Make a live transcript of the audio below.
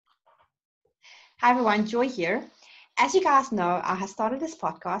Hi everyone, Joy here. As you guys know, I have started this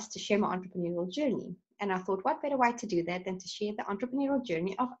podcast to share my entrepreneurial journey. And I thought, what better way to do that than to share the entrepreneurial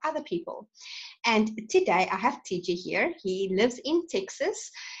journey of other people? And today I have TJ here. He lives in Texas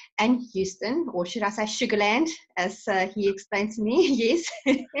and Houston, or should I say Sugarland, as he explained to me. Yes.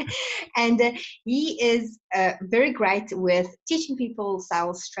 and he is very great with teaching people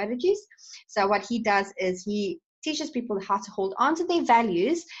sales strategies. So what he does is he teaches people how to hold on to their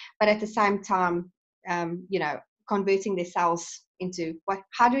values, but at the same time, converting their sales into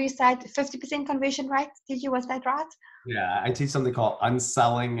how do you say it? 50% conversion rate? Did you, was that right? Yeah, I teach something called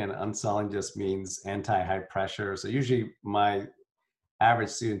unselling, and unselling just means anti-high pressure. So usually my average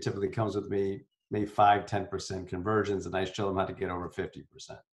student typically comes with me, maybe 5-10% conversions, and I show them how to get over 50%.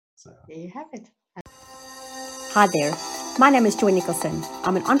 So there you have it. Hi there, my name is Joy Nicholson.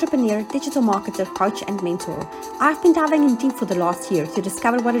 I'm an entrepreneur, digital marketer, coach and mentor. I've been diving in deep for the last year to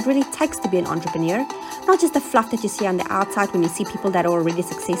discover what it really takes to be an entrepreneur. Not just the fluff that you see on the outside when you see people that are already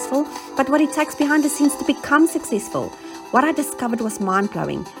successful, but what it takes behind the scenes to become successful. What I discovered was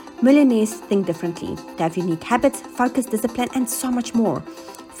mind-blowing. Millionaires think differently. They have unique habits, focus, discipline, and so much more.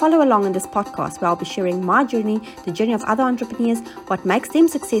 Follow along in this podcast where I'll be sharing my journey, the journey of other entrepreneurs, what makes them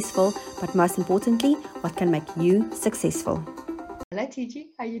successful, but most importantly, what can make you successful. Hello, TG.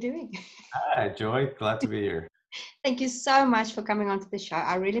 How are you doing? hi, Joy. Glad to be here. Thank you so much for coming onto the show.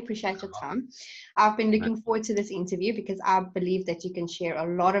 I really appreciate your time. I've been looking forward to this interview because I believe that you can share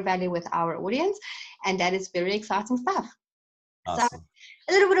a lot of value with our audience, and that is very exciting stuff. Awesome. So,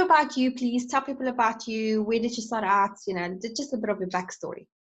 a little bit about you, please. Tell people about you. Where did you start out? Just a bit of your backstory.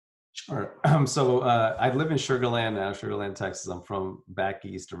 Sure. So I live in Sugarland now, Sugarland, Texas. I'm from back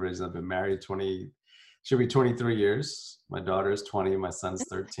east originally. I've been married 23 years. My daughter is 20, my son's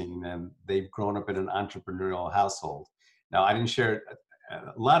 13, and they've grown up in an entrepreneurial household. Now, I didn't share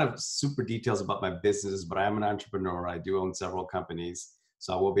a lot of super details about my business, but I am an entrepreneur. I do own several companies,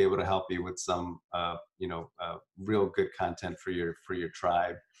 so I will be able to help you with some, real good content for your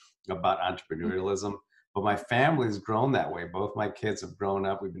tribe about entrepreneurialism. But my family's grown that way. Both my kids have grown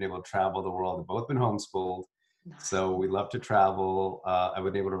up. We've been able to travel the world. They've both been homeschooled. Nice. So we love to travel. I've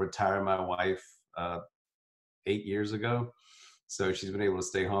been able to retire my wife 8 years ago. So she's been able to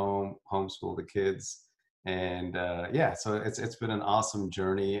stay home, homeschool the kids. And so it's been an awesome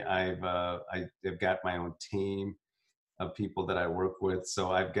journey. I've got my own team of people that I work with.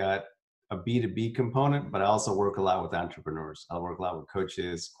 So I've got a B2B component, but I also work a lot with entrepreneurs. I work a lot with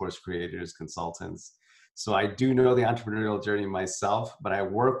coaches, course creators, consultants. So I do know the entrepreneurial journey myself, but I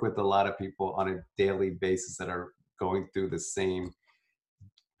work with a lot of people on a daily basis that are going through the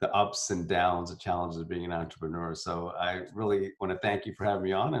ups and downs, the challenges of being an entrepreneur. So I really want to thank you for having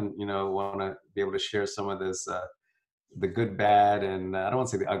me on, and want to be able to share some of this, the good, bad, and I don't want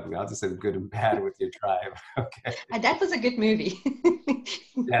to say the ugly. I'll just say the good and bad with your tribe. Okay. That was a good movie.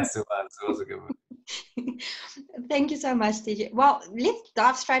 Yes, it was. It was a good movie. Thank you so much, TJ. Well, let's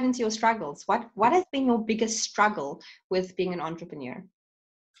dive straight into your struggles. What has been your biggest struggle with being an entrepreneur?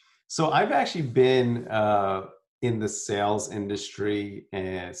 So I've actually been in the sales industry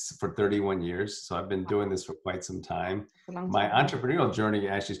for 31 years. So I've been doing this for quite some time. My entrepreneurial journey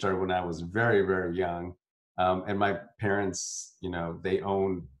actually started when I was very, very young. And my parents, they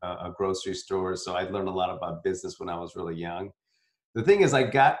owned a grocery store. So I learned a lot about business when I was really young. The thing is, I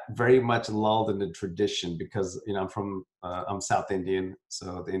got very much lulled into tradition because, I'm South Indian.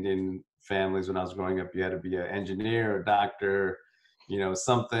 So the Indian families, when I was growing up, you had to be an engineer, a doctor,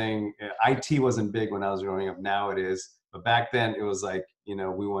 something. IT wasn't big when I was growing up. Now it is. But back then it was like,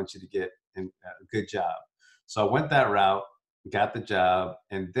 we want you to get a good job. So I went that route, got the job.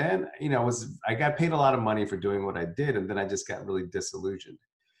 And then, I got paid a lot of money for doing what I did. And then I just got really disillusioned.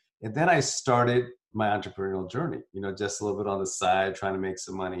 And then I started my entrepreneurial journey, just a little bit on the side, trying to make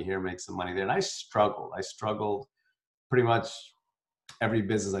some money here, make some money there. And I struggled pretty much every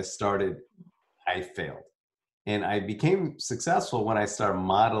business I started, I failed. And I became successful when I started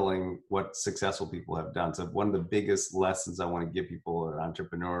modeling what successful people have done. So one of the biggest lessons I want to give people or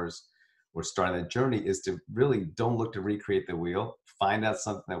entrepreneurs or starting that journey is to really don't look to recreate the wheel, find out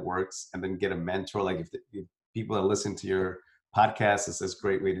something that works, and then get a mentor. Like if people are listening to your podcast, it's a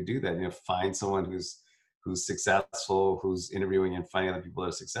great way to do that. Find someone who's successful, who's interviewing and finding other people that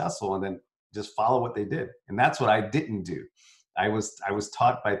are successful, and then just follow what they did. And that's what I didn't do. I was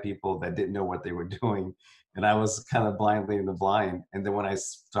taught by people that didn't know what they were doing, and I was kind of blind leading the blind. And then when I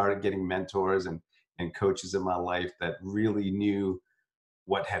started getting mentors and coaches in my life that really knew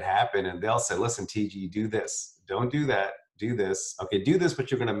what had happened, and they'll say, listen, TG, you do this, don't do that, do this. Okay, do this,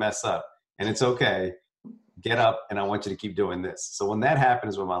 but you're going to mess up, and it's okay. Get up, and I want you to keep doing this. So when that happened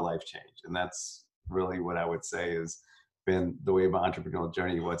is when my life changed, and that's really what I would say has been the way my entrepreneurial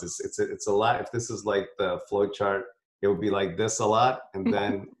journey was. It's a lot. If this is like the flow chart, it would be like this a lot. And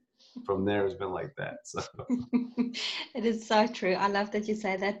then from there it's been like that. So it is so true. I love that you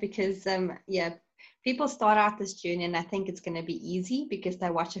say that because people start out this journey and I think it's going to be easy because they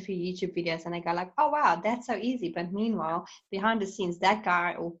watch a few YouTube videos and they go like, oh wow, that's so easy. But meanwhile, behind the scenes, that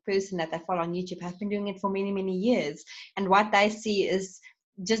guy or person that they follow on YouTube has been doing it for many, many years. And what they see is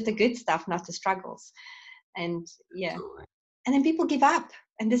just the good stuff, not the struggles. And yeah. Absolutely. And then people give up.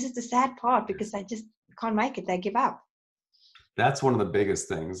 And this is the sad part because they just can't make it. They give up. That's one of the biggest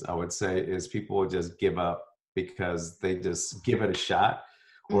things I would say is people will just give up because they just give it a shot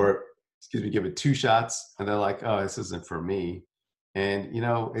or give it 2 shots and they're like, oh, this isn't for me. And, you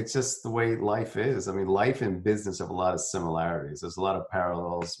know, it's just the way life is. I mean, life and business have a lot of similarities. There's a lot of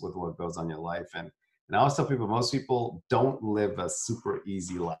parallels with what goes on in your life. And I always tell people, most people don't live a super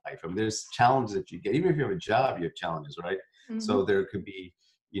easy life. I mean, there's challenges that you get. Even if you have a job, you have challenges, right? Mm-hmm. So there could be,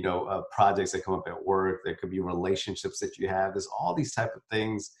 you know, projects that come up at work. There could be relationships that you have. There's all these type of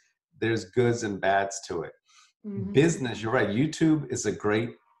things. There's goods and bads to it. Mm-hmm. Business, you're right. YouTube is a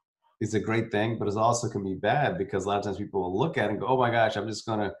great thing, but it also can be bad because a lot of times people will look at it and go, oh my gosh, I'm just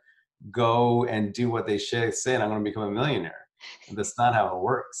going to go and do what they say and I'm going to become a millionaire. And that's not how it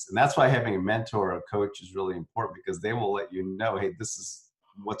works. And that's why having a mentor or a coach is really important because they will let you know, hey, this is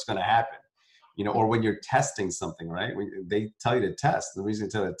what's going to happen. You know, or when you're testing something, right? They tell you to test. The reason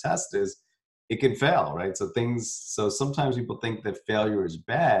they tell you to test is it can fail, right? So sometimes people think that failure is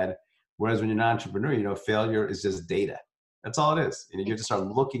bad, whereas when you're an entrepreneur, you know, failure is just data. That's all it is. And you just start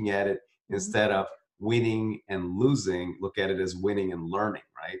looking at it instead of winning and losing, look at it as winning and learning,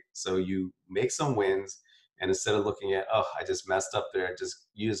 right? So you make some wins and instead of looking at, oh, I just messed up there,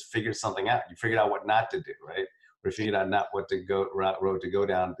 you just figured something out. You figured out what not to do, right? Or you figured out not what to go road to go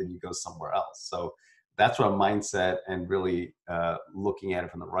down, then you go somewhere else. So that's what a mindset and really looking at it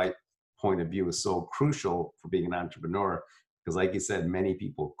from the right point of view is so crucial for being an entrepreneur. Because like you said, many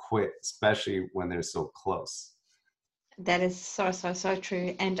people quit, especially when they're so close. That is so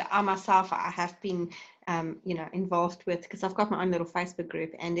true. And I myself, I have been, involved with, because I've got my own little Facebook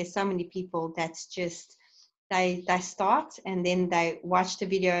group and there's so many people that's just, they start and then they watch the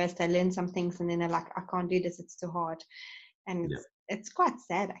videos, they learn some things and then they're like, I can't do this, it's too hard. And it's quite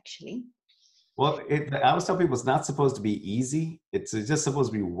sad actually. Well, I always tell people it's not supposed to be easy. It's just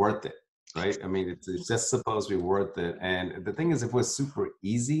supposed to be worth it, right? I mean, it's just supposed to be worth it. And the thing is, if it was super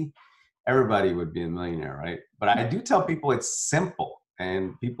easy, everybody would be a millionaire, right? But I do tell people it's simple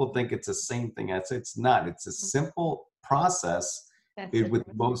and people think it's the same thing. I say it's not. It's a simple process with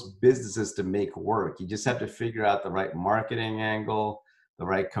most businesses to make work. You just have to figure out the right marketing angle, the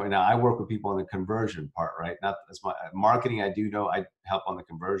right, now I work with people on the conversion part, right? Not as my marketing, I do know I help on the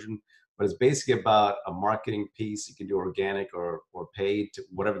conversion, but it's basically about a marketing piece. You can do organic or paid to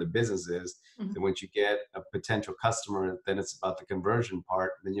whatever the business is. Mm-hmm. And once you get a potential customer, then it's about the conversion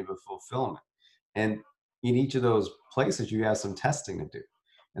part. Then you have a fulfillment. And in each of those places, you have some testing to do.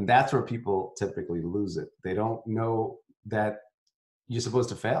 And that's where people typically lose it. They don't know that you're supposed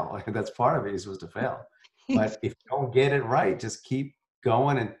to fail. That's part of it. You're supposed to fail. But if you don't get it right, just keep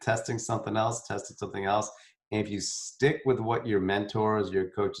going and testing something else. And if you stick with what your mentors, your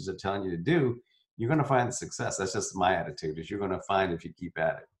coaches are telling you to do, you're going to find success. That's just my attitude, is you're going to find if you keep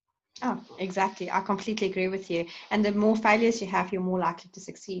at it. Oh, exactly. I completely agree with you. And the more failures you have, you're more likely to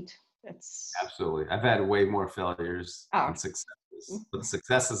succeed. Absolutely. I've had way more failures than successes. But the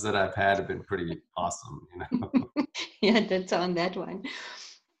successes that I've had have been pretty awesome, you know. Yeah, that's on that one.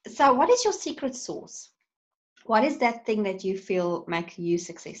 So what is your secret sauce? What is that thing that you feel makes you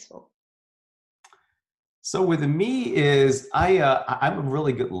successful? So with me is I'm a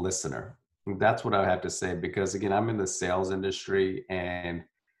really good listener. That's what I have to say, because again, I'm in the sales industry and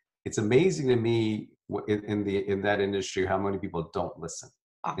it's amazing to me in that industry how many people don't listen.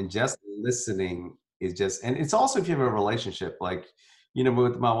 And just listening is just, and it's also if you have a relationship, like, you know,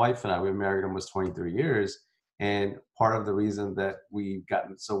 with my wife and I, we've been married almost 23 years. And part of the reason that we've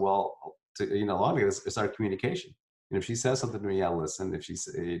gotten so well to, you know, along with this is our communication. And if she says something to me, I'll listen. If she's,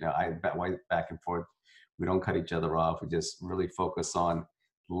 you know, I back and forth. We don't cut each other off. We just really focus on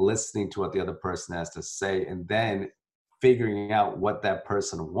listening to what the other person has to say and then figuring out what that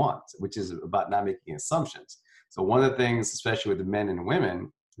person wants, which is about not making assumptions. So one of the things, especially with the men and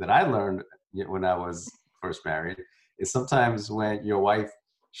women, that I learned when I was first married is sometimes when your wife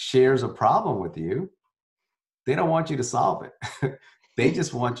shares a problem with you, they don't want you to solve it. They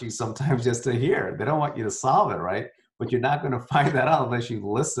just want you sometimes just to hear. They don't want you to solve it, right? But you're not going to find that out unless you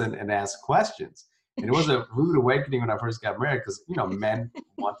listen and ask questions. And it was a rude awakening when I first got married because, you know, men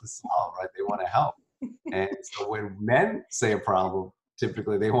want to solve, right? They want to help. And so when men say a problem,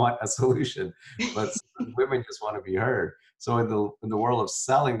 typically they want a solution, but women just want to be heard. So in the world of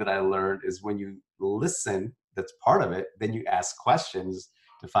selling, that I learned is when you listen, that's part of it. Then you ask questions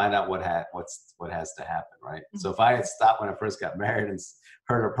to find out what has to happen, right? Mm-hmm. So if I had stopped when I first got married and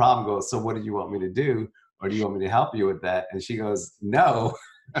heard her problem, go, so what did you want me to do, or do you want me to help you with that? And she goes, no.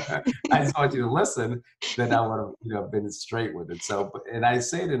 I just want you to listen. Then I would have, been straight with it. So, and I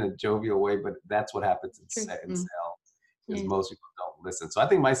say it in a jovial way, but that's what happens in sales. Is most people don't listen. So I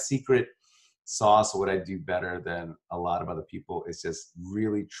think my secret sauce, or what I do better than a lot of other people, is just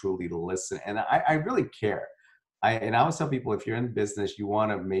really truly listen. And I really care. I always tell people, if you're in business, you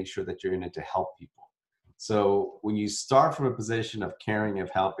want to make sure that you're in it to help people. So when you start from a position of caring, of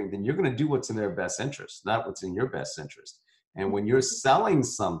helping, then you're going to do what's in their best interest, not what's in your best interest. And when you're selling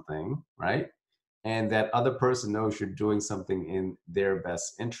something, right, and that other person knows you're doing something in their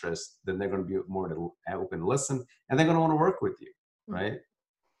best interest, then they're going to be more open to listen, and they're going to want to work with you, right?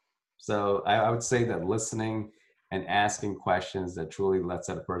 So I would say that listening and asking questions that truly lets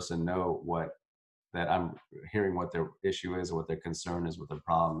that person know that I'm hearing what their issue is, or what their concern is, what their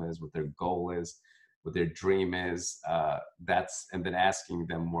problem is, what their goal is, what their dream is. And then asking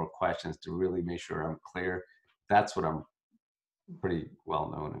them more questions to really make sure I'm clear. That's what I'm pretty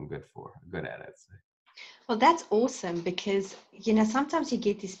well known and good at it. Well, that's awesome, because sometimes you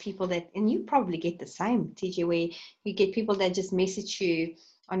get these people that, and you probably get the same, TJ, where you get people that just message you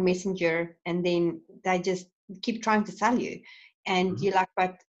on Messenger, and then they just keep trying to sell you, and you're like,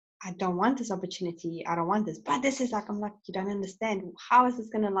 but I don't want this opportunity, I don't want this, but this is like, I'm like, you don't understand, how is this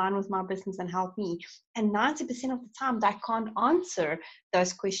going to align with my business and help me? And 90% of the time they can't answer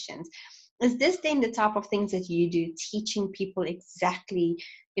those questions. Is this then the type of things that you do, teaching people exactly,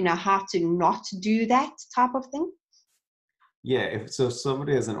 how to not do that type of thing? Yeah, if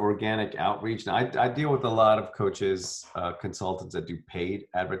somebody has an organic outreach. Now, I deal with a lot of coaches, consultants that do paid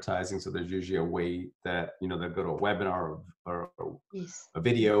advertising. So there's usually a way that, they'll go to a webinar or a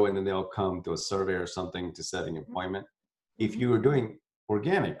video, and then they'll come to a survey or something to set an appointment. If you are doing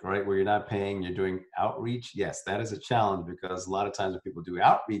organic, right, where you're not paying, you're doing outreach, yes, that is a challenge, because a lot of times when people do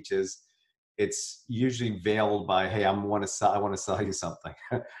outreaches, it's usually veiled by, hey, I want to sell you something.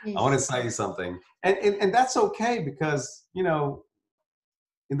 I want to sell you something. And that's okay, because,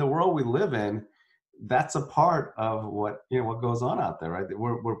 in the world we live in, that's a part of what goes on out there, right?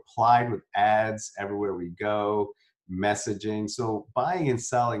 We're plied with ads everywhere we go, messaging. So buying and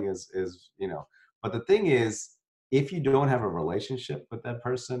selling is, but the thing is, if you don't have a relationship with that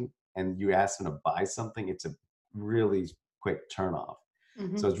person and you ask them to buy something, it's a really quick turnoff.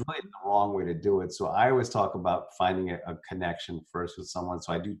 So it's really the wrong way to do it. So I always talk about finding a connection first with someone.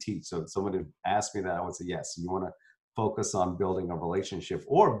 So I do teach. So if somebody would ask me that, I would say, yes, you want to focus on building a relationship,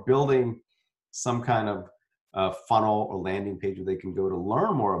 or building some kind of funnel or landing page where they can go to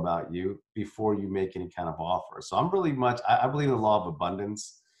learn more about you before you make any kind of offer. So I'm really I believe in the law of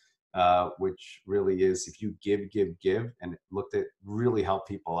abundance, which really is, if you give, and look to really help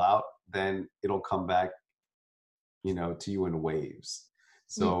people out, then it'll come back, to you in waves.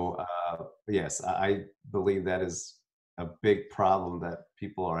 So yes, I believe that is a big problem that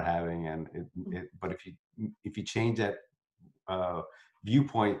people are having, and but if you change that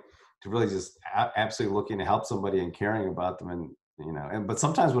viewpoint to really just absolutely looking to help somebody and caring about them, but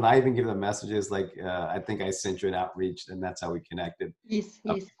sometimes when I even give them messages like, I think I sent you an outreach, and that's how we connected. Yes.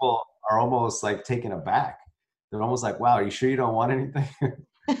 People are almost like taken aback. They're almost like, wow, are you sure you don't want anything?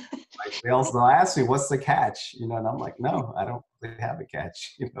 Like they'll ask me, what's the catch? And I'm like, no, I don't really have a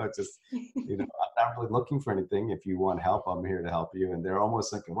catch. It's just, I'm not really looking for anything. If you want help, I'm here to help you. And they're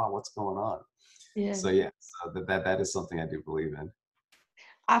almost thinking, wow, what's going on? Yeah. So that is something I do believe in.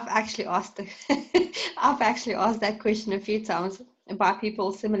 I've actually asked that question a few times by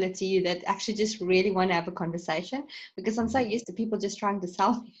people similar to you that actually just really want to have a conversation, because I'm so used to people just trying to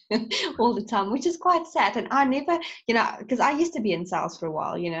sell me all the time, which is quite sad. And I never, because I used to be in sales for a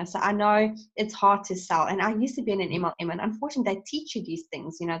while, so I know it's hard to sell. And I used to be in an MLM, and unfortunately they teach you these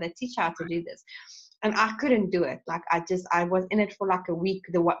things, they teach you how to do this. And I couldn't do it. Like I was in it for like a week,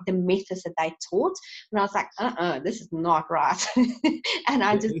 the methods that they taught. And I was like, this is not right. And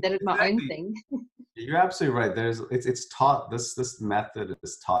I just did it my own thing. You're absolutely right. It's taught, this method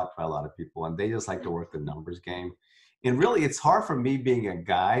is taught by a lot of people, and they just like to work the numbers game. And really, it's hard for me being a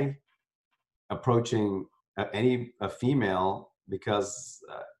guy approaching a female, because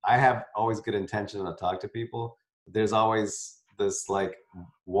I have always good intention to talk to people. There's always this like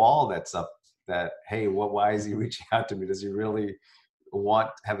wall that's up, that, hey, why is he reaching out to me? Does he really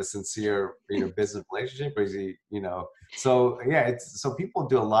have a sincere, business relationship, or is he, so yeah, so people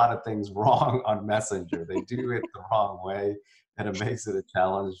do a lot of things wrong on Messenger. They do it the wrong way, and it makes it a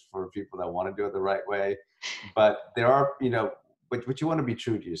challenge for people that want to do it the right way. But there are, but you want to be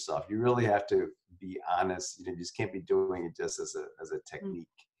true to yourself. You really have to be honest. You just can't be doing it just as a technique.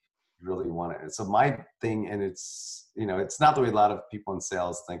 You really want it. And so my thing, and it's, it's not the way a lot of people in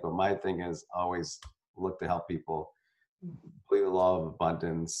sales think, but my thing is always look to help people. Believe the law of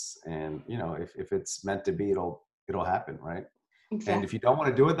abundance, and if it's meant to be, it'll happen, right? Exactly. And if you don't want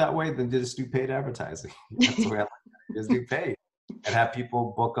to do it that way, then just do paid advertising. That's the way I like it. Just do paid and have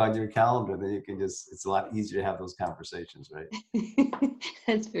people book on your calendar. Then you can it's a lot easier to have those conversations, right?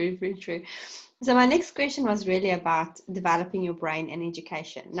 That's very, very true. So my next question was really about developing your brain and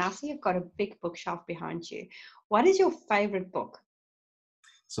education. Now, so you've got a big bookshelf behind you. What is your favorite book?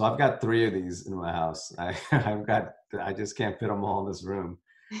 So I've got 3 of these in my house. I just can't fit them all in this room.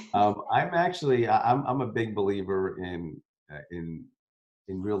 I'm a big believer in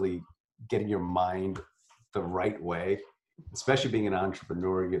really getting your mind the right way, especially being an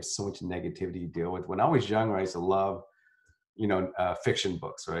entrepreneur. You have so much negativity to deal with. When I was younger, I used to love, fiction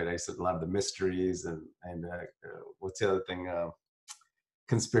books, right? I used to love the mysteries and what's the other thing?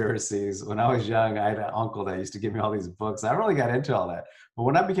 Conspiracies. When I was young, I had an uncle that used to give me all these books. I really got into all that. But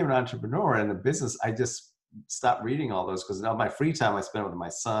when I became an entrepreneur and a business, I just stopped reading all those, because now my free time I spend with my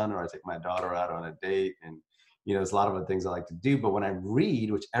son, or I take my daughter out on a date, and there's a lot of other things I like to do. But when I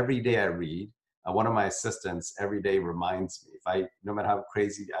read, which every day I read, one of my assistants every day reminds me, no matter how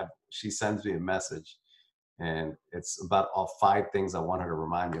crazy, she sends me a message, and it's about all 5 things I want her to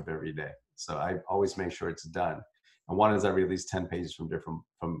remind me of every day. So I always make sure it's done. And one is I read at least 10 pages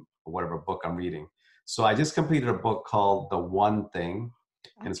from whatever book I'm reading. So I just completed a book called The One Thing,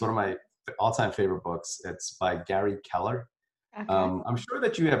 and it's one of my all-time favorite books. It's by Gary Keller. Okay. I'm sure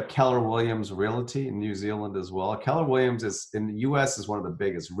that you have Keller Williams Realty in New Zealand as well. Keller Williams is in the U.S. is one of the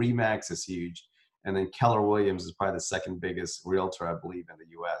biggest. Remax is huge, and then Keller Williams is probably the second biggest realtor, I believe, in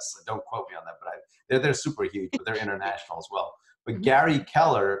the U.S. So don't quote me on that, but they're super huge, but they're international as well. But Gary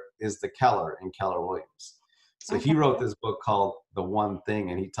Keller is the Keller in Keller Williams. So he wrote this book called The One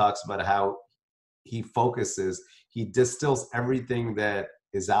Thing, and he talks about how he distills everything that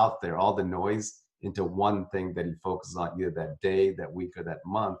is out there, all the noise, into one thing that he focuses on, either that day, that week, or that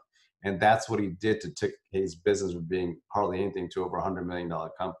month. And that's what he did to take his business from being hardly anything to over $100 million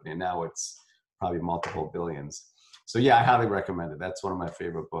company. And now it's probably multiple billions. So yeah, I highly recommend it. That's one of my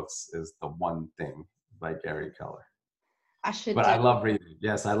favorite books, is The One Thing by Gary Keller. I love reading.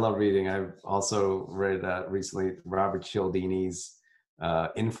 Yes, I love reading. I've also read recently Robert Cialdini's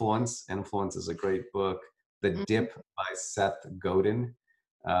Influence. Influence is a great book. The Dip by Seth Godin.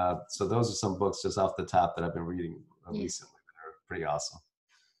 So those are some books just off the top that I've been reading recently that are pretty awesome.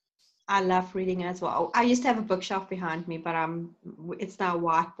 I love reading as well. I used to have a bookshelf behind me, but it's now a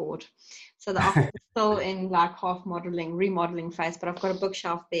whiteboard. So the office is still in like half remodeling phase, but I've got a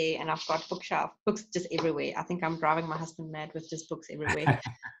bookshelf there, and I've got books just everywhere. I think I'm driving my husband mad with just books everywhere.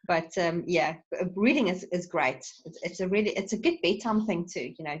 But yeah, reading is great. It's a good bedtime thing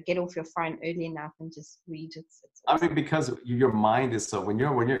too. Get off your phone early enough and just read. Because your mind is so,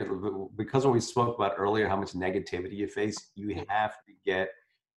 because what we spoke about earlier, how much negativity you face, you have to get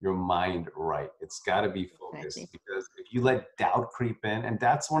your mind right. It's got to be focused, because if you let doubt creep in, and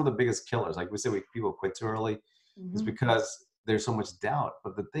that's one of the biggest killers. Like we say, people quit too early, is because there's so much doubt.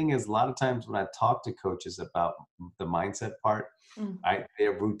 But the thing is, a lot of times when I talk to coaches about the mindset part,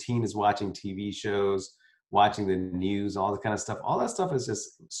 their routine is watching TV shows, watching the news, all that kind of stuff. All that stuff is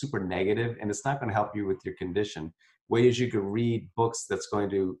just super negative, and it's not going to help you with your condition. Ways you could read books that's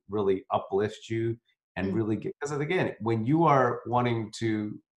going to really uplift you and really get, because again, when you are wanting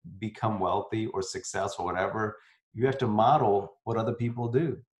to become wealthy or successful, whatever, you have to model what other people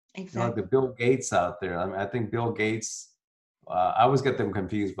do. Exactly. Like the Bill Gates out there. I think Bill Gates, I always get them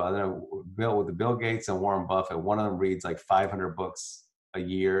confused, but Bill Gates and Warren Buffett, one of them reads like 500 books a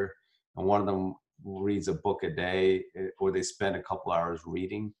year, and one of them reads a book a day, or they spend a couple hours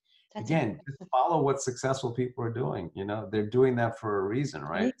reading. That's again, just follow what successful people are doing. They're doing that for a reason,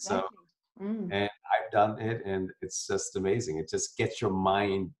 right? Exactly. So. And I've done it, and it's just amazing. It just gets your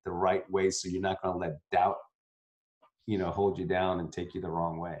mind the right way, so you're not going to let doubt, hold you down and take you the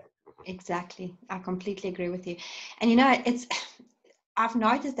wrong way. Exactly. I completely agree with you. And I've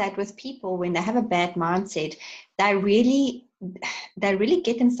noticed that with people, when they have a bad mindset, they really they really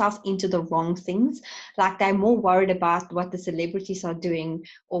get themselves into the wrong things. Like they're more worried about what the celebrities are doing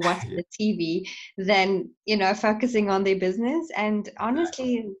or what's on the TV than, focusing on their business. And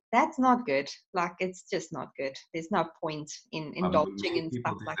honestly, that's not good. Like, it's just not good. There's no point in indulging in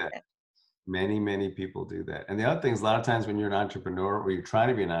stuff like that. Many people do that. And the other thing is, a lot of times when you're an entrepreneur or you're trying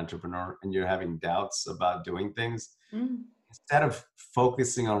to be an entrepreneur and you're having doubts about doing things, instead of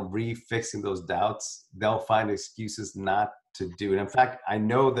focusing on refixing those doubts, they'll find excuses not to do it. In fact, I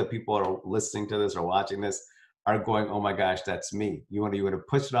know that people are listening to this or watching this are going, oh my gosh, that's me. You want to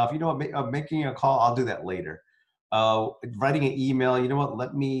push it off. You know what, making a call, I'll do that later. Writing an email, you know what,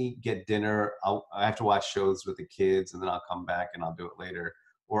 let me get dinner. I have to watch shows with the kids and then I'll come back and I'll do it later.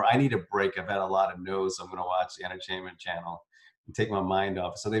 Or I need a break. I've had a lot of no's. So I'm going to watch the entertainment channel and take my mind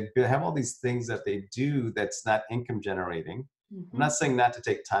off. So they have all these things that they do that's not income generating. I'm not saying not to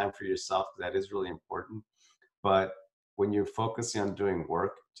take time for yourself. That is really important. But when you're focusing on doing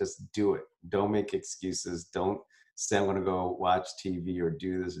work, just do it. Don't make excuses. Don't say, I'm going to go watch TV or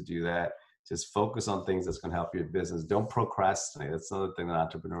do this or do that. Just focus on things that's going to help your business. Don't procrastinate. That's another thing that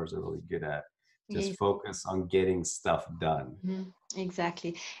entrepreneurs are really good at. Just focus on getting stuff done.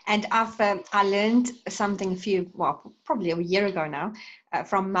 Exactly. And I learned something probably a year ago now,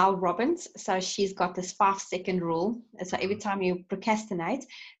 from Mel Robbins. So she's got this 5-second rule. So every time you procrastinate,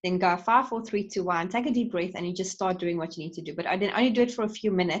 then go 5, 4, 3, 2, 1, take a deep breath, and you just start doing what you need to do. But I didn't only do it for a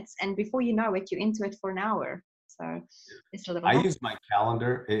few minutes, and before you know it, you're into it for an hour. So it's a little. I use my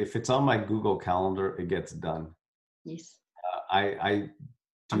calendar. If it's on my Google Calendar, it gets done. Yes. I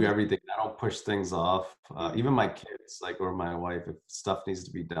do everything. I don't push things off. Even my kids, or my wife, if stuff needs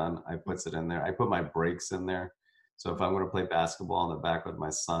to be done, I puts it in there. I put my breaks in there. So if I'm going to play basketball in the back with my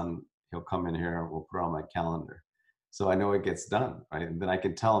son, he'll come in here and we'll put it on my calendar. So I know it gets done, right? And then I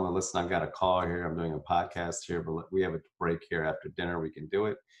can tell him, listen, I've got a call here. I'm doing a podcast here, but we have a break here after dinner. We can do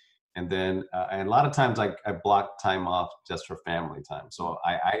it. And then, and a lot of times I block time off just for family time. So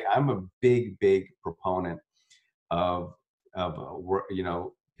I'm a big proponent of work,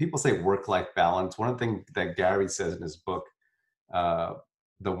 people say work-life balance. One of the things that Gary says in his book,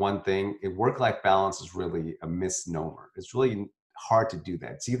 work-life balance is really a misnomer. It's really hard to do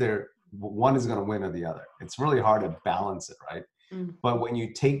that. It's either one is going to win or the other. It's really hard to balance it, right? But when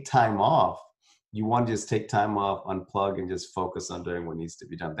you take time off, you want to just take time off, unplug, and just focus on doing what needs to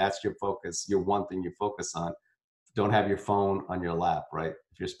be done. That's your focus. Your one thing you focus on. Don't have your phone on your lap, right?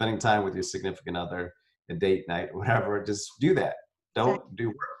 If you're spending time with your significant other, a date night, whatever, just do that. Don't do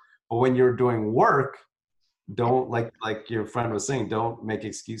work. But when you're doing work, don't, like your friend was saying, don't make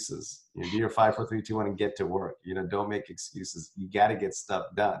excuses. Do your 5, 4, 3, 2, 1 and get to work. Don't make excuses. You got to get stuff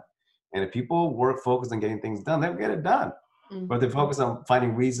done. And if people focus on getting things done, they'll get it done. But if they focus on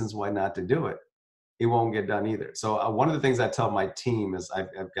finding reasons why not to do it, it won't get done either. So one of the things I tell my team is I've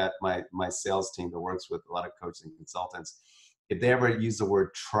got my sales team that works with a lot of coaches and consultants. If they ever use the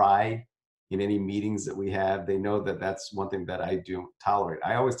word try in any meetings that we have, they know that that's one thing that I do tolerate.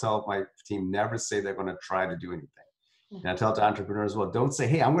 I always tell my team, never say they're going to try to do anything. And I tell to entrepreneurs, well, don't say,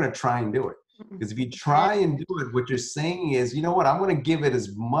 hey, I'm going to try and do it. Because if you try and do it, what you're saying is, you know what, I'm going to give it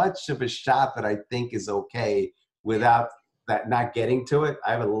as much of a shot that I think is okay without that not getting to it.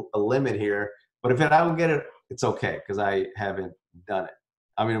 I have a limit here. But if I don't get it, it's okay because I haven't done it.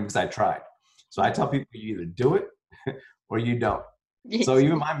 Because I tried. So I tell people, you either do it or you don't. Yes. So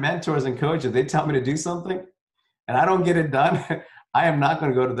even my mentors and coaches, they tell me to do something and I don't get it done. I am not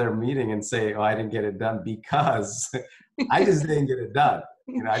going to go to their meeting and say, oh, I didn't get it done because I just didn't get it done.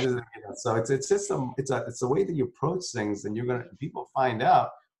 I just didn't get it. So it's the way that you approach things, and people find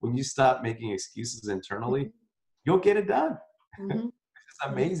out when you stop making excuses internally, you'll get it done. It's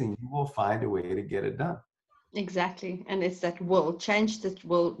amazing. You will find a way to get it done. Exactly. And it's that will, change that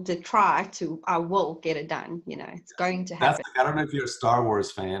will, the try to I will get it done. It's going to happen. I don't know if you're a Star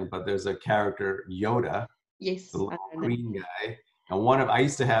Wars fan, but there's a character, Yoda. Yes. The little green guy. And I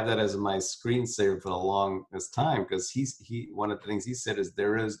used to have that as my screensaver for the longest time because one of the things he said is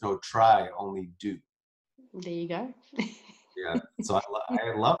there is no try, only do. There you go. Yeah. So I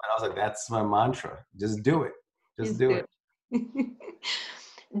love it. I was like, that's my mantra. Just do it. Just do it.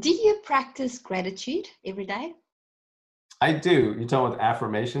 Do you practice gratitude every day? I do. You're talking about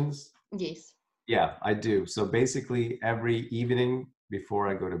affirmations? Yes. Yeah, I do. So basically every evening before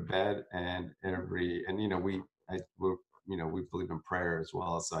I go to bed and we believe in prayer as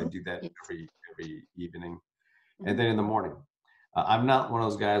well. So I do that every evening. And then in the morning, I'm not one of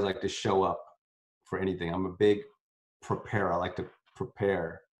those guys like to show up for anything. I'm a big preparer. I like to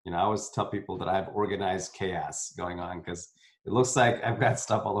prepare. I always tell people that I have organized chaos going on because it looks like I've got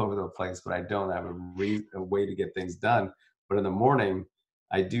stuff all over the place, but I don't have a way to get things done. But in the morning,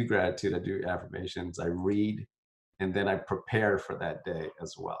 I do gratitude, I do affirmations, I read, and then I prepare for that day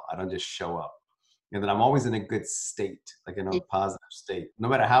as well. I don't just show up. And then I'm always in a good state, like in a positive state. No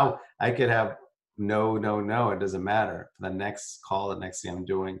matter how I could have no, it doesn't matter. For the next call, the next thing I'm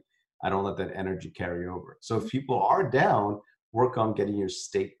doing, I don't let that energy carry over. So if people are down, work on getting your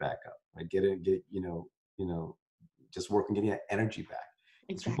state back up. Like just work on getting that energy back.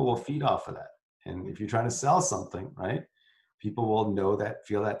 Exactly. People will feed off of that. And if you're trying to sell something, right? People will know that,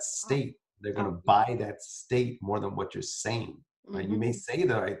 feel that state. They're going to buy that state more than what you're saying. Right? You may say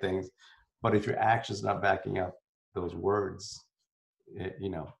the right things, but if your action's not backing up those words, it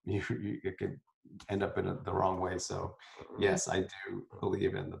could end up in the wrong way. So yes, I do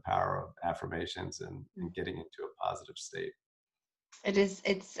believe in the power of affirmations and getting into a positive state.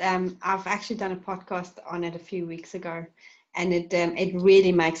 I've actually done a podcast on it a few weeks ago, and it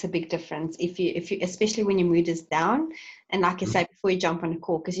really makes a big difference if you especially when your mood is down. And like I say, before you jump on a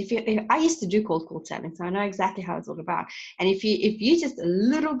call, because if I used to do cold call selling, so I know exactly how it's all about. And if you just a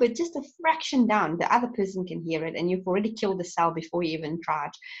little bit, just a fraction down, the other person can hear it, and you've already killed the sale before you even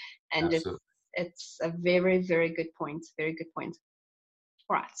tried. And it's a very, very good point. Very good point.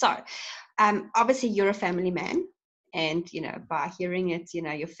 All right. So obviously you're a family man. And, by hearing it,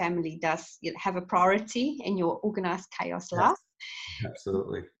 your family does have a priority in your organized chaos life.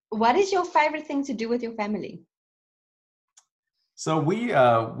 Absolutely. What is your favorite thing to do with your family? So we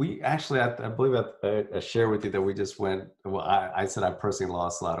actually, I believe I shared with you that we just went, well, I said I personally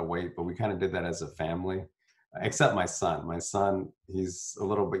lost a lot of weight, but we kind of did that as a family, except my son. My son, he's a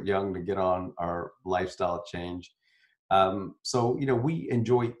little bit young to get on our lifestyle change. So, we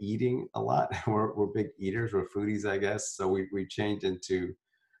enjoy eating a lot. We're big eaters. We're foodies, I guess. So we changed into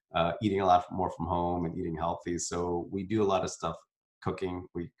eating a lot more from home and eating healthy. So we do a lot of stuff, cooking.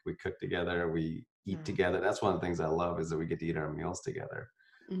 We cook together. We eat together. That's one of the things I love, is that we get to eat our meals together.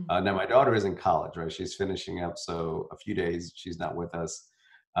 Now my daughter is in college, right? She's finishing up. So a few days she's not with us.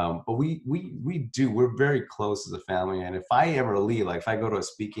 But we're very close as a family. And if I ever leave, like if I go to a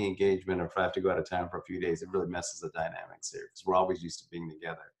speaking engagement or if I have to go out of town for a few days, it really messes the dynamics here because we're always used to being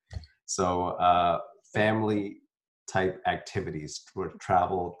together. So family type activities,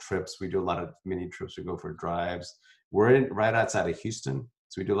 travel trips. We do a lot of mini trips. We go for drives. We're right outside of Houston.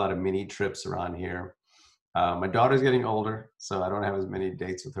 So we do a lot of mini trips around here. My daughter's getting older, so I don't have as many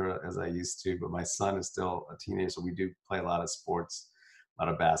dates with her as I used to, but my son is still a teenager. So we do play a lot of sports. A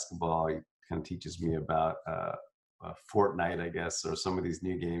lot of basketball. He kind of teaches me about Fortnite, I guess, or some of these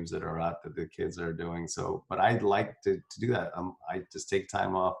new games that are out that the kids are doing. So, but I'd like to do that. I just take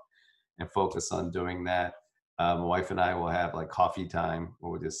time off and focus on doing that. My wife and I will have like coffee time,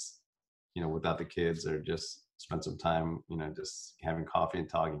 or we'll just, without the kids, or just spend some time, just having coffee and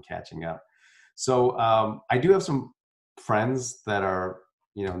talking, catching up. So I do have some friends that are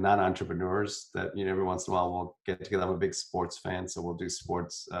non-entrepreneurs that, every once in a while we'll get together. I'm a big sports fan, so we'll do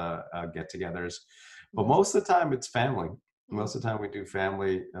sports get-togethers. But most of the time it's family. Most of the time we do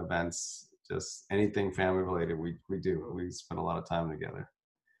family events, just anything family related. We spend a lot of time together.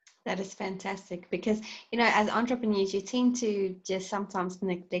 That is fantastic because, as entrepreneurs, you tend to just sometimes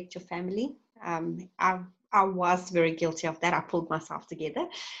neglect your family. I was very guilty of that. I pulled myself together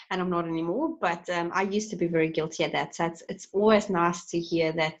and I'm not anymore, but I used to be very guilty of that. So it's always nice to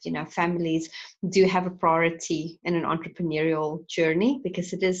hear that, families do have a priority in an entrepreneurial journey,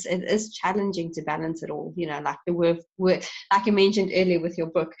 because it is challenging to balance it all, like the work, like you mentioned earlier with your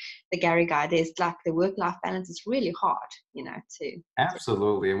book, The Gary Guy, there's like the work-life balance is really hard,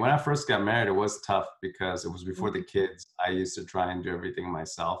 Absolutely. And when I first got married, it was tough because it was before the kids. I used to try and do everything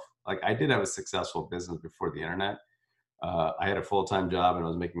myself. Like I did have a successful business before the internet. I had a full-time job and I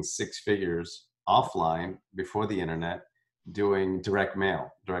was making 6 figures offline before the internet doing direct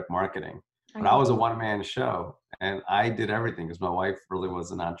mail, direct marketing. But I was a one-man show and I did everything because my wife really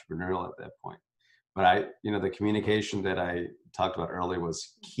wasn't entrepreneurial at that point. But the communication that I talked about earlier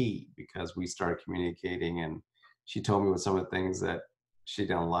was key because we started communicating and she told me what some of the things that she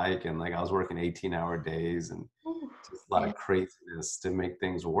didn't like. And like I was working 18-hour days and just a lot of craziness to make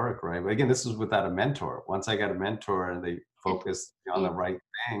things work, right? But again, this was without a mentor. Once I got a mentor and they focused on the right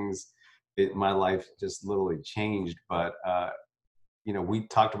things, my life just literally changed. But, we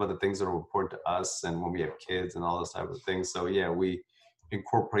talked about the things that are important to us and when we have kids and all those type of things. So yeah, we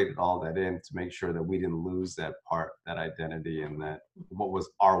incorporated all that in to make sure that we didn't lose that part, that identity, and that what was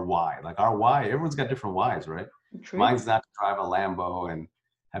our why. Like our why, everyone's got different whys, right? True. Mine's not to drive a Lambo and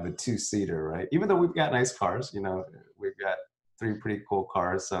have a 2-seater, right? Even though we've got nice cars, we've got 3 pretty cool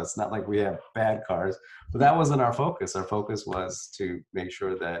cars. So it's not like we have bad cars, but that wasn't our focus. Our focus was to make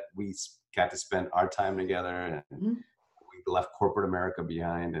sure that we got to spend our time together and we left corporate America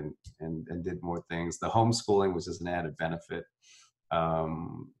behind and did more things. The homeschooling was just an added benefit.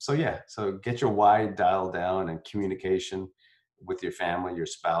 So get your why dialed down, and communication with your family, your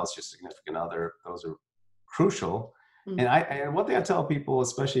spouse, your significant other. Those are crucial. And one thing I tell people,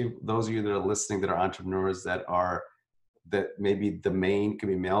 especially those of you that are listening that are entrepreneurs that maybe the main, could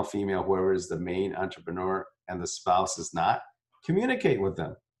be male, female, whoever is the main entrepreneur and the spouse is not, communicate with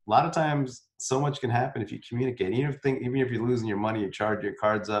them. A lot of times so much can happen if you communicate. Even if you're losing your money, you charge your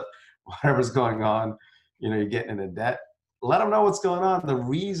cards up, whatever's going on, you're getting into debt, let them know what's going on, the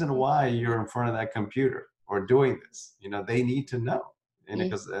reason why you're in front of that computer or doing this. They need to know,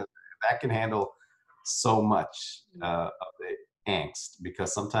 because that can handle so much of the angst,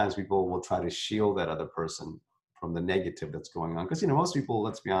 because sometimes people will try to shield that other person from the negative that's going on. Because, most people,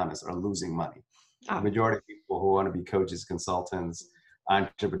 let's be honest, are losing money. The majority of people who want to be coaches, consultants,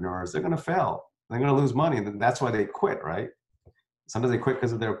 entrepreneurs, they're going to fail. They're going to lose money. And that's why they quit, right? Sometimes they quit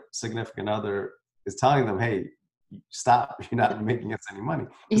because of their significant other is telling them, hey, stop, you're not making us any money.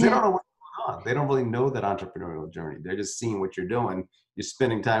 Because they don't know what's going on. They don't really know that entrepreneurial journey. They're just seeing what you're doing. You're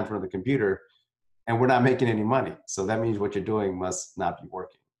spending time in front of the computer and we're not making any money. So that means what you're doing must not be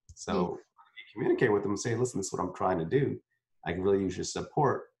working. So you communicate with them and say, listen, this is what I'm trying to do. I can really use your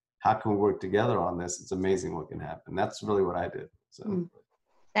support. How can we work together on this? It's amazing what can happen. That's really what I did. So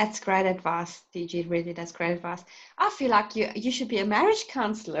that's great advice, DG. Really, that's great advice. I feel like you should be a marriage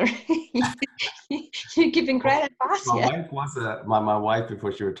counselor. You're giving great advice here. My wife,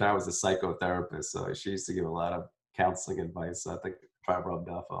 before she retired, was a psychotherapist. So she used to give a lot of counseling advice. So I think it probably rubbed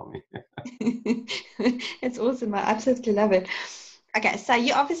off on me. It's awesome. I absolutely love it. Okay, so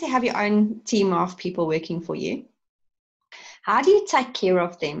you obviously have your own team of people working for you. How do you take care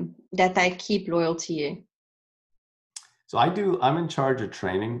of them that they keep loyal to you? So I'm in charge of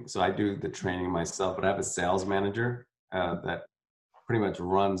training. So I do the training myself, but I have a sales manager that pretty much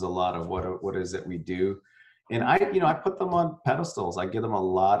runs a lot of what is it we do. And I put them on pedestals. I give them a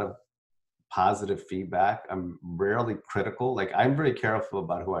lot of positive feedback. I'm rarely critical. Like, I'm very careful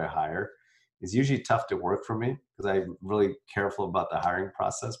about who I hire. It's usually tough to work for me because I'm really careful about the hiring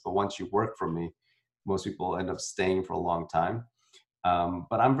process. But once you work for me, most people end up staying for a long time.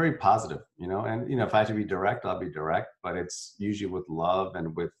 But I'm very positive, and, if I have to be direct, I'll be direct, but it's usually with love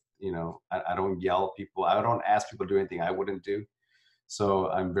and with, I don't yell at people. I don't ask people to do anything I wouldn't do. So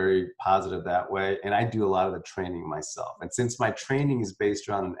I'm very positive that way. And I do a lot of the training myself. And since my training is based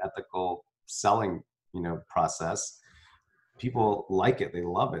around an ethical selling, process, people like it. They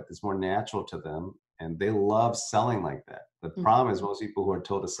love it. It's more natural to them. And they love selling like that. The problem is most people who are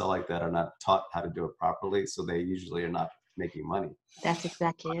told to sell like that are not taught how to do it properly. So they usually are not making money. That's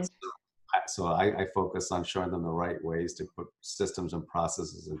exactly it. So I focus on showing them the right ways to put systems and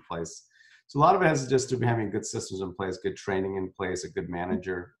processes in place. So a lot of it has just to be having good systems in place, good training in place, a good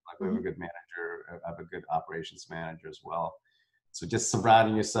manager. Like we have a good manager, I have a good operations manager as well. So just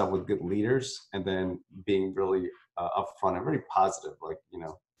surrounding yourself with good leaders and then being really upfront and very positive, like,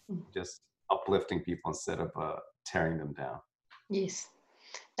 just uplifting people instead of tearing them down. Yes.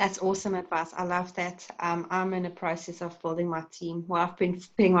 That's awesome advice. I love that. I'm in a process of building my team. Well, I've been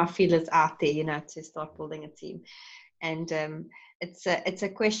putting my feelers out there, to start building a team. And it's a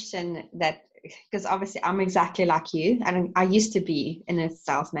question that, because obviously I'm exactly like you. And I used to be in a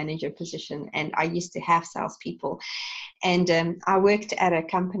sales manager position, and I used to have salespeople. And I worked at a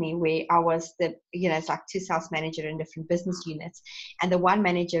company where I was it's like two sales managers in different business units. And the one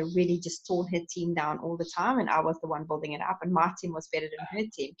manager really just tore her team down all the time. And I was the one building it up. And my team was better than her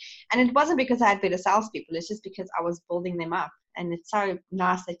team. And it wasn't because I had better salespeople. It's just because I was building them up. And it's so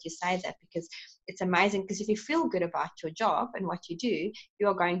nice that you say that, because it's amazing. Because if you feel good about your job and what you do, you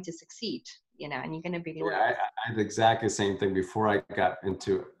are going to succeed. And you're going to be loyal. Yeah, I did exactly the same thing. Before I got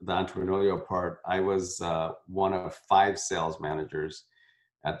into the entrepreneurial part, I was one of 5 sales managers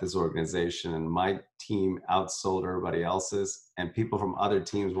at this organization, and my team outsold everybody else's, and people from other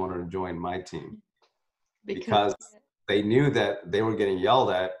teams wanted to join my team because they knew that they were getting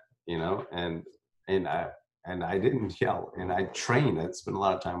yelled at, and I didn't yell, and I trained. I spent a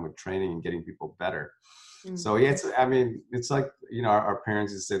lot of time with training and getting people better. So yeah, it's like, our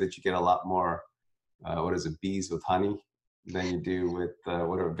parents used to say that you get a lot more, bees with honey than you do with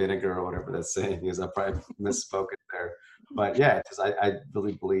whatever vinegar or whatever that saying is. I probably misspoke it there, but yeah, I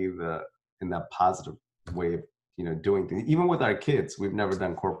really believe in that positive way of, doing things. Even with our kids, we've never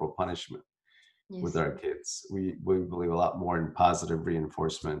done corporal punishment with our kids. We believe a lot more in positive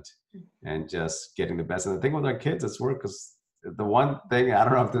reinforcement and just getting the best. And the thing with our kids, it's work because the one thing, I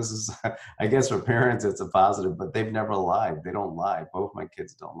don't know if this is, I guess for parents, it's a positive, but they've never lied. They don't lie. Both my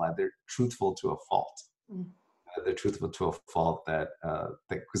kids don't lie. They're truthful to a fault. they're truthful to a fault, that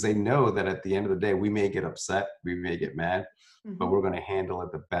because they know that at the end of the day, we may get upset, we may get mad, but we're going to handle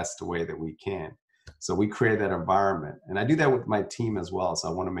it the best way that we can. So we create that environment, and I do that with my team as well. So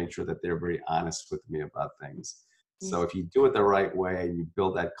I want to make sure that they're very honest with me about things. So if you do it the right way and you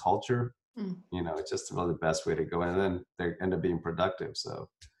build that culture, it's just really the best way to go, and then they end up being productive. So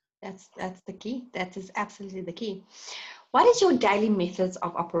that's the key. That is absolutely the key. What is your daily methods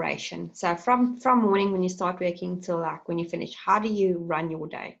of operation? So from morning when you start working till like when you finish, how do you run your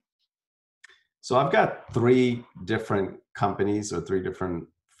day? So I've got 3 different companies or 3 different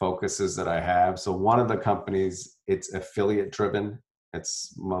focuses that I have. So one of the companies, it's affiliate driven.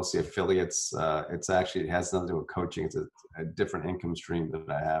 It's mostly affiliates. It has nothing to do with coaching. It's a different income stream that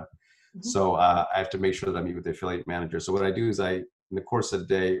I have. So I have to make sure that I meet with the affiliate manager. So what I do is in the course of the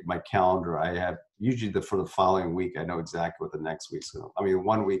day, my calendar, I have usually for the following week, I know exactly what the next week's going to, I mean,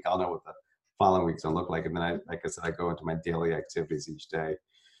 1 week, I'll know what the following week's going to look like. And then like I said, I go into my daily activities each day.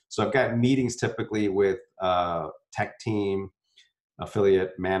 So I've got meetings typically with tech team,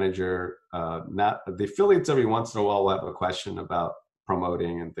 affiliate manager, not the affiliates. Every once in a while we'll have a question about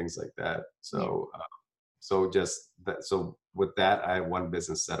promoting and things like that. So, so with that, I have one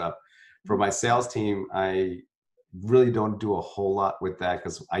business set up. For my sales team, I really don't do a whole lot with that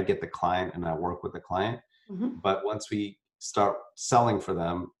because I get the client and I work with the client. But once we start selling for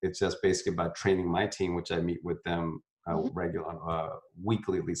them, it's just basically about training my team, which I meet with them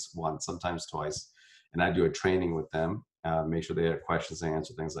weekly, at least once, sometimes twice. And I do a training with them, make sure they have questions and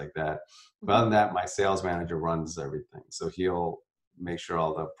answer things like that. But other than that, my sales manager runs everything. So he'll make sure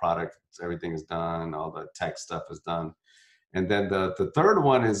all the products, everything is done, all the tech stuff is done. And then the third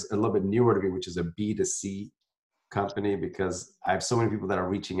one is a little bit newer to me, which is a B2C company, because I have so many people that are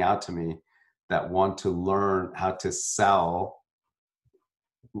reaching out to me that want to learn how to sell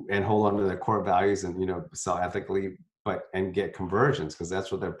and hold on to their core values and, sell ethically, and get conversions, because that's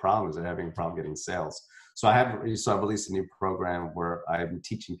what their problem is. They're having a problem getting sales. So I've released a new program where I'm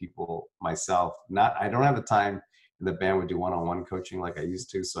teaching people myself. I don't have the time in the band to do one-on-one coaching like I used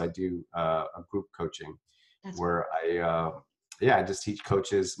to. So I do a group coaching where I just teach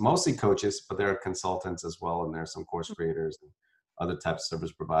coaches, mostly coaches, but there are consultants as well. And there are some course creators and other types of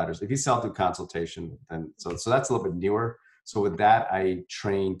service providers. If you sell through consultation, then so that's a little bit newer. So with that, I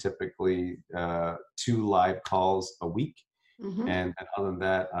train typically 2 live calls a week. And other than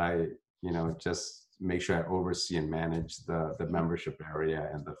that, I, just make sure I oversee and manage the membership area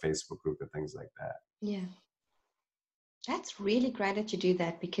and the Facebook group and things like that. Yeah. That's really great that you do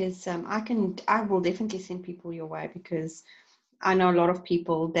that, because I will definitely send people your way, because I know a lot of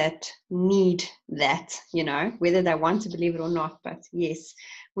people that need that, whether they want to believe it or not. But yes,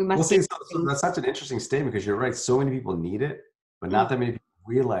 we must. So that's such an interesting statement, because you're right. So many people need it, but not that many people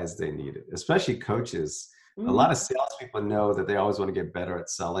realize they need it, especially coaches. A lot of salespeople know that they always want to get better at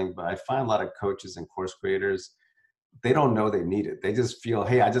selling, but I find a lot of coaches and course creators, they don't know they need it. They just feel,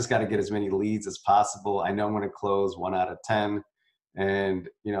 hey, I just got to get as many leads as possible. I know I'm going to close 1 out of 10. And,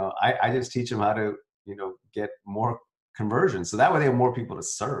 I just teach them how to, get more conversions. So that way they have more people to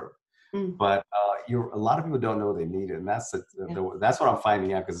serve. But a lot of people don't know they need it. And that's that's what I'm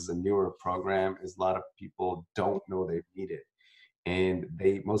finding out, because it's a newer program, is a lot of people don't know they need it. And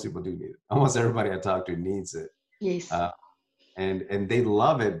most people do need it. Almost everybody I talk to needs it. Yes. And they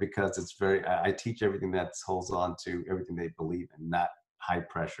love it because it's I teach everything that holds on to everything they believe in, not high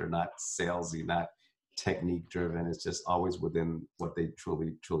pressure, not salesy, not technique driven. It's just always within what they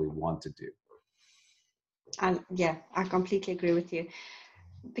truly, truly want to do. I completely agree with you.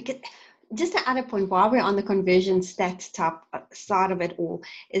 Because just the other point, while we're on the conversion stats type side of it all,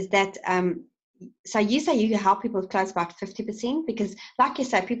 is that so you say you help people close about 50%, because like you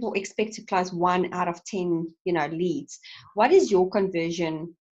say, people expect to close 1 out of 10, leads. What is your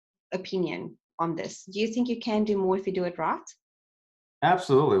conversion opinion on this? Do you think you can do more if you do it right?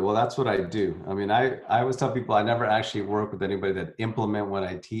 Absolutely. Well, that's what I do. I mean, I always tell people I never actually work with anybody that implement what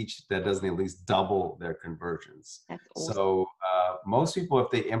I teach that doesn't at least double their conversions. That's awesome. So most people,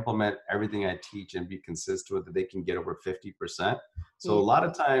 if they implement everything I teach and be consistent with it, they can get over 50%. So a lot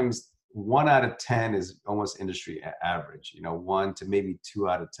of times 1 out of 10 is almost industry average, 1 to maybe 2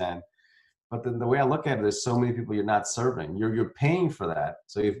 out of 10. But then the way I look at it, there's so many people you're not serving. You're paying for that.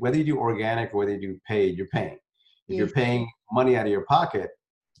 So whether you do organic or whether you do paid, you're paying. If you're paying money out of your pocket,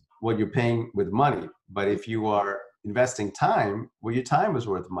 well, you're paying with money. But if you are investing time, well, your time is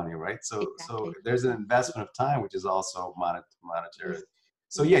worth money, right? So there's an investment of time, which is also monetary.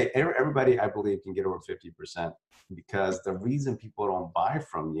 So everybody, I believe, can get over 50%, because the reason people don't buy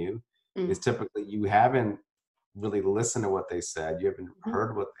from you is typically you haven't really listened to what they said. You haven't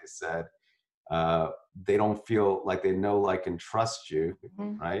heard what they said. they don't feel like they know, like, and trust you,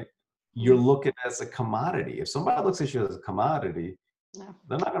 Mm-hmm. right? You're looking as a commodity. If somebody looks at you as a commodity, No.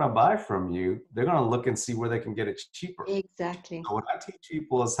 they're not going to buy from you. They're going to look and see where they can get it cheaper. Exactly. So what I teach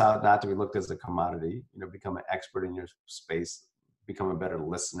people is how not to be looked as a commodity, become an expert in your space, become a better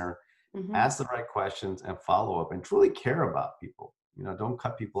listener, Mm-hmm. ask the right questions and follow up, and truly care about people. Don't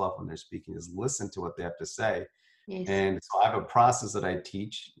cut people off when they're speaking, just listen to what they have to say. Yes. And so I have a process that I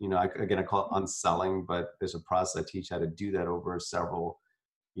teach, I call it unselling, but there's a process I teach how to do that over several,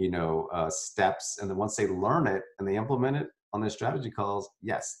 steps. And then once they learn it and they implement it on their strategy calls,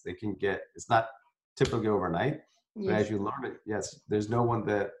 yes, they can it's not typically overnight, but as you learn it, yes, there's no one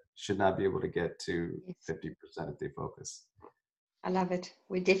that should not be able to get to 50% if they focus. I love it.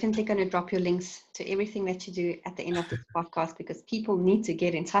 We're definitely going to drop your links to everything that you do at the end of this podcast, because people need to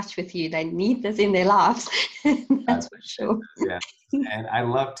get in touch with you. They need this in their lives. That's for sure. Yeah. And I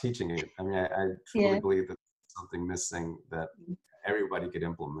love teaching it. I mean, I truly believe that there's something missing that everybody could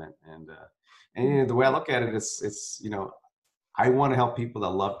implement. And the way I look at it, it's I want to help people that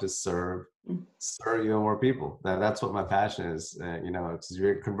love to serve more people. That's what my passion is. It's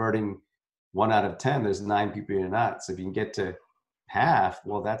you're converting 1 out of 10. There's 9 people you're not. So if you can get to half,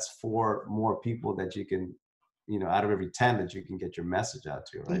 well, that's 4 more people that you can, out of every 10 that you can get your message out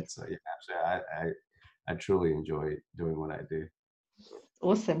to, right? So yeah, absolutely. I truly enjoy doing what I do.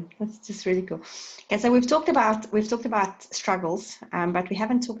 Awesome. That's just really cool. Okay, so we've talked about struggles, but we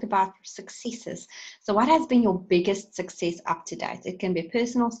haven't talked about successes. So what has been your biggest success up to date? It can be a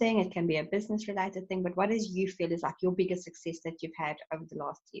personal thing, it can be a business related thing, but what does you feel is like your biggest success that you've had over the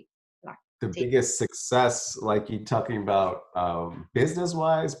last year? The biggest success, like you talking about business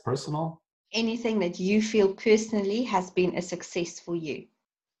wise, personal? Anything that you feel personally has been a success for you.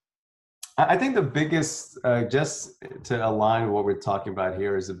 I think the biggest, just to align with what we're talking about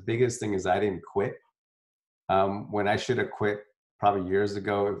here, is the biggest thing is I didn't quit. When I should have quit probably years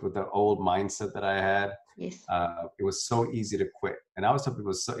ago with the old mindset that I had. Yes. It was so easy to quit. And I always tell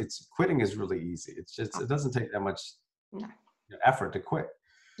people, quitting is really easy. It's just, it doesn't take that much effort to quit.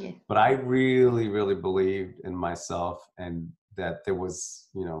 Yeah. But I really, really believed in myself, and that there was,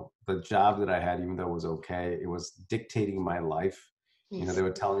 the job that I had, even though it was okay, it was dictating my life. Yes. They were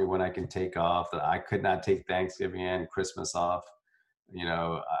telling me when I can take off, that I could not take Thanksgiving and Christmas off.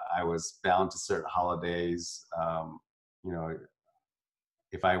 I was bound to certain holidays.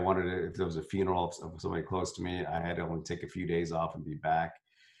 If there was a funeral of somebody close to me, I had to only take a few days off and be back.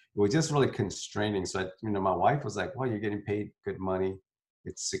 It was just really constraining. So, my wife was like, well, you're getting paid good money.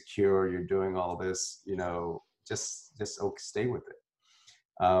 It's secure. You're doing all this, just stay with it.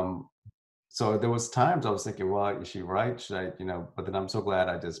 So there was times I was thinking, well, is she right? Should I, but then I'm so glad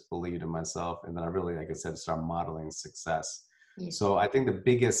I just believed in myself. And then I really, like I said, started modeling success. Yes. So I think the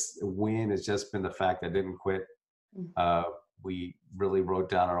biggest win has just been the fact that I didn't quit. We really wrote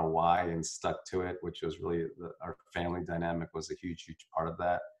down our why and stuck to it, which was really our family dynamic was a huge, huge part of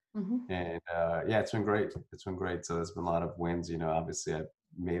that. Mm-hmm. And it's been great. It's been great. So there's been a lot of wins. Obviously I've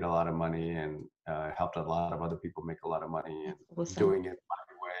made a lot of money and helped a lot of other people make a lot of money, and doing it my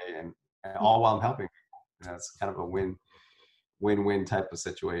way, and all while I'm helping people. It's kind of a win-win type of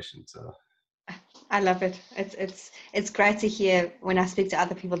situation. So I love it. It's great to hear when I speak to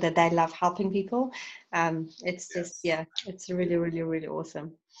other people that they love helping people. It's just, it's really, really, really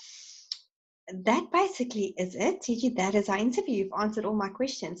awesome. That basically is it, TG. That is our interview. You've answered all my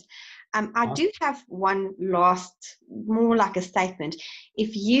questions. I do have one last, more like a statement.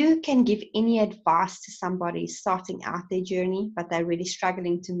 If you can give any advice to somebody starting out their journey, but they're really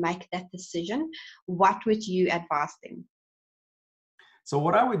struggling to make that decision, what would you advise them? So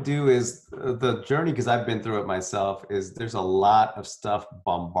what I would do is the journey, because I've been through it myself, is there's a lot of stuff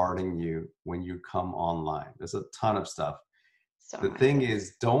bombarding you when you come online. There's a ton of stuff. The thing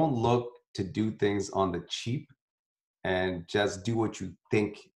is, don't look to do things on the cheap, and just do what you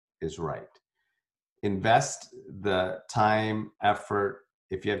think is right. Invest the time, effort.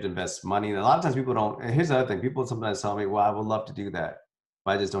 If you have to invest money, and a lot of times people don't. And here's the other thing: people sometimes tell me, "Well, I would love to do that,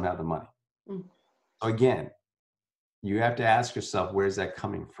 but I just don't have the money." So again, you have to ask yourself, where's that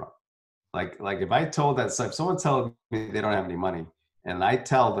coming from? Like if I told that, so if someone tells me they don't have any money, and I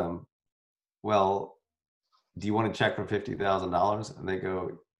tell them, well, do you want a check for $50,000? And they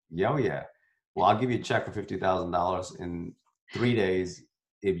go, yeah. Well, I'll give you a check for $50,000 in 3 days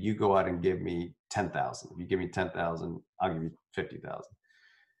if you go out and give me 10,000. If you give me 10,000, I'll give you 50,000.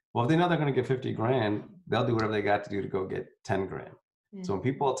 Well, if they know they're going to get 50 grand, they'll do whatever they got to do to go get 10 grand. Yeah. So when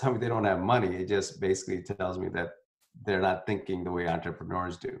people tell me they don't have money, it just basically tells me that they're not thinking the way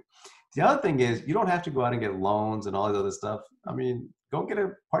entrepreneurs do. The other thing is, you don't have to go out and get loans and all that other stuff. I mean, go get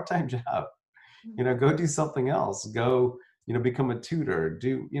a part-time job. go do something else. Go, become a tutor,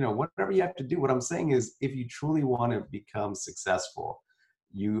 do, whatever you have to do. What I'm saying is, if you truly want to become successful,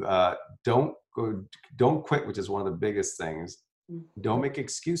 you don't quit, which is one of the biggest things. Don't make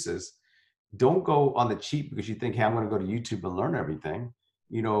excuses. Don't go on the cheap because you think, hey, I'm going to go to YouTube and learn everything.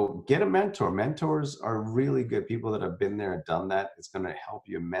 Get a mentor. Mentors are really good. People that have been there and done that. It's going to help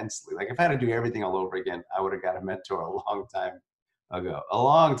you immensely. Like if I had to do everything all over again, I would have got a mentor a long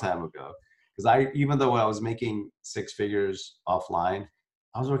time ago. Because even though I was making 6 figures offline,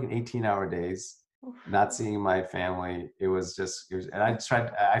 I was working 18-hour days, not seeing my family. And I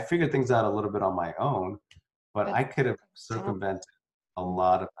figured things out a little bit on my own, but I could have circumvented a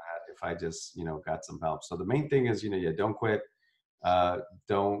lot of that if I just, got some help. So the main thing is, don't quit.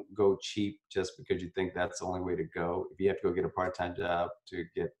 Don't go cheap just because you think that's the only way to go. If you have to go get a part-time job to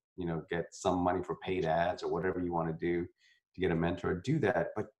get some money for paid ads or whatever you want to do to get a mentor, do that.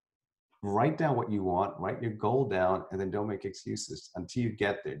 But write down what you want, write your goal down, and then don't make excuses until you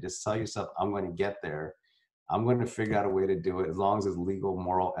get there. Just tell yourself, I'm going to get there. I'm going to figure out a way to do it. As long as it's legal,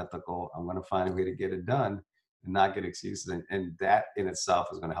 moral, ethical, I'm going to find a way to get it done and not get excuses. And that in itself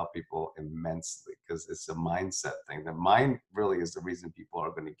is going to help people immensely because it's a mindset thing. The mind really is the reason people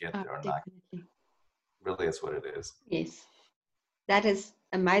are going to get there or not. Really, that's what it is. Yes. That is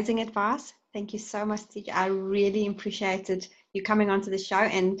amazing advice. Thank you so much, TJ. I really appreciated you coming onto the show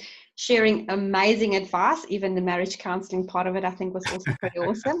and sharing amazing advice. Even the marriage counseling part of it, I think, was also pretty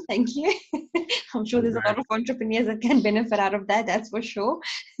awesome. Thank you. I'm sure there's a lot of entrepreneurs that can benefit out of that. That's for sure.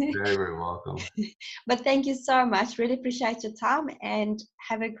 Very, very welcome. But thank you so much. Really appreciate your time and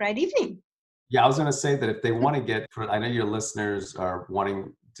have a great evening. Yeah, I was going to say that if they want to I know your listeners are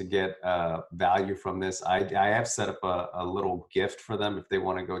wanting to get value from this. I have set up a little gift for them if they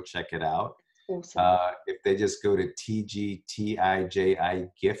want to go check it out. Awesome. If they just go to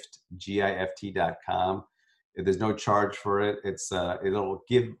tgtijigift.com, there's no charge for it. It'll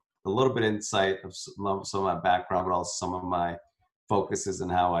give a little bit of insight of some of my background, but also some of my focuses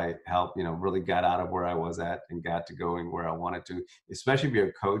and how I helped, really got out of where I was at and got to going where I wanted to. Especially if you're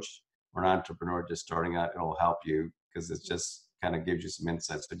a coach or an entrepreneur just starting out, it'll help you because it's just kind of gives you some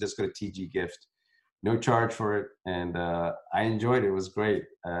insights. So just go to TG Gift. No charge for it. And I enjoyed it. It was great.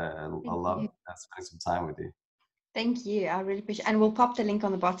 I love spending some time with you. Thank you. I really appreciate it. And we'll pop the link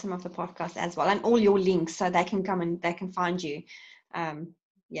on the bottom of the podcast as well and all your links so they can come and they can find you.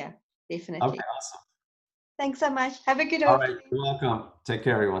 Yeah, definitely. Okay, awesome. Thanks so much. Have a good All right. You're welcome. Take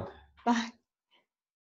care, everyone. Bye.